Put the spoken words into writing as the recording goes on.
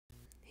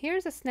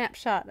Here's a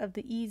snapshot of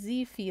the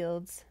EZ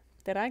fields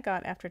that I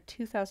got after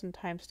 2,000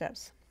 time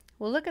steps.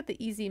 We'll look at the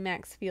EZ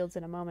max fields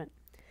in a moment.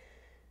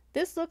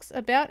 This looks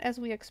about as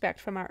we expect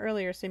from our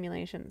earlier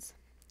simulations.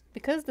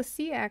 Because the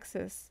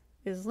c-axis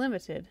is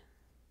limited,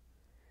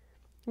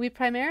 we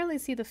primarily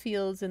see the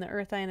fields in the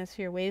Earth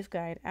ionosphere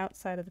waveguide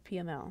outside of the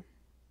PML.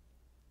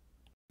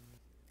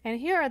 And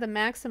here are the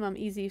maximum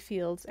EZ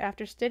fields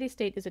after steady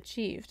state is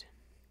achieved.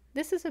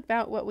 This is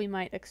about what we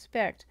might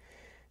expect.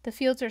 The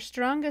fields are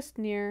strongest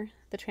near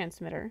the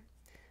transmitter.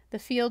 The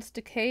fields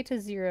decay to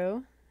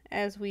zero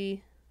as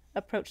we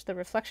approach the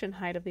reflection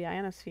height of the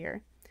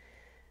ionosphere.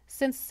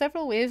 Since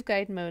several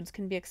waveguide modes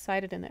can be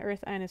excited in the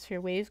Earth ionosphere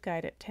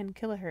waveguide at 10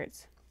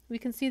 kHz, we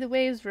can see the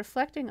waves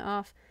reflecting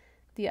off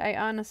the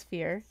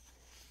ionosphere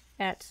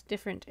at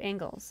different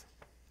angles.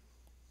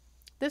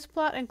 This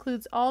plot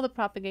includes all the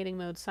propagating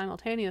modes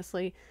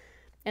simultaneously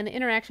and the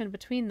interaction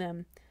between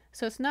them,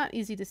 so it's not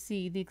easy to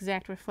see the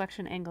exact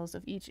reflection angles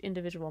of each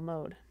individual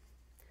mode.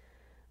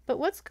 But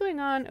what's going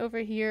on over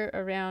here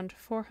around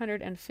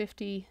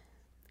 450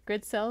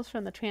 grid cells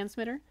from the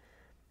transmitter,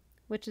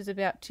 which is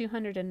about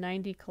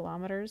 290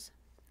 kilometers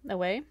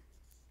away?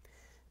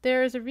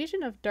 There is a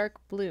region of dark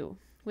blue,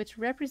 which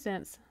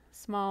represents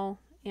small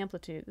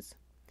amplitudes.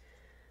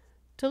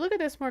 To look at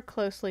this more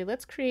closely,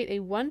 let's create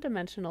a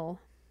one-dimensional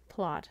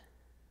plot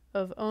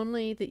of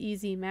only the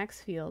EZ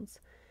max fields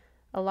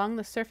along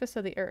the surface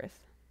of the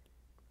Earth.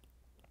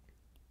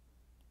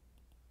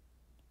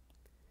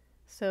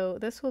 So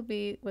this will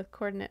be with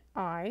coordinate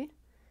I,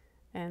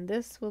 and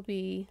this will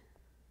be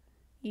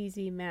EZ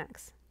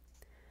max.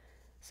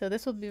 So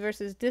this will be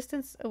versus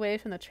distance away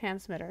from the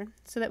transmitter,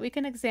 so that we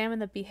can examine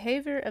the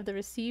behavior of the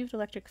received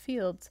electric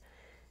fields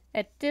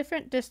at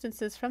different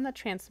distances from the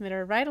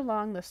transmitter right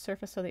along the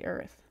surface of the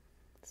Earth.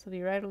 This will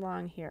be right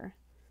along here.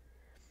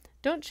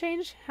 Don't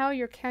change how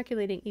you're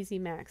calculating EZ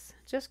max.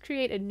 Just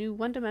create a new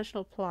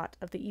one-dimensional plot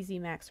of the EZ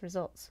max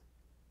results.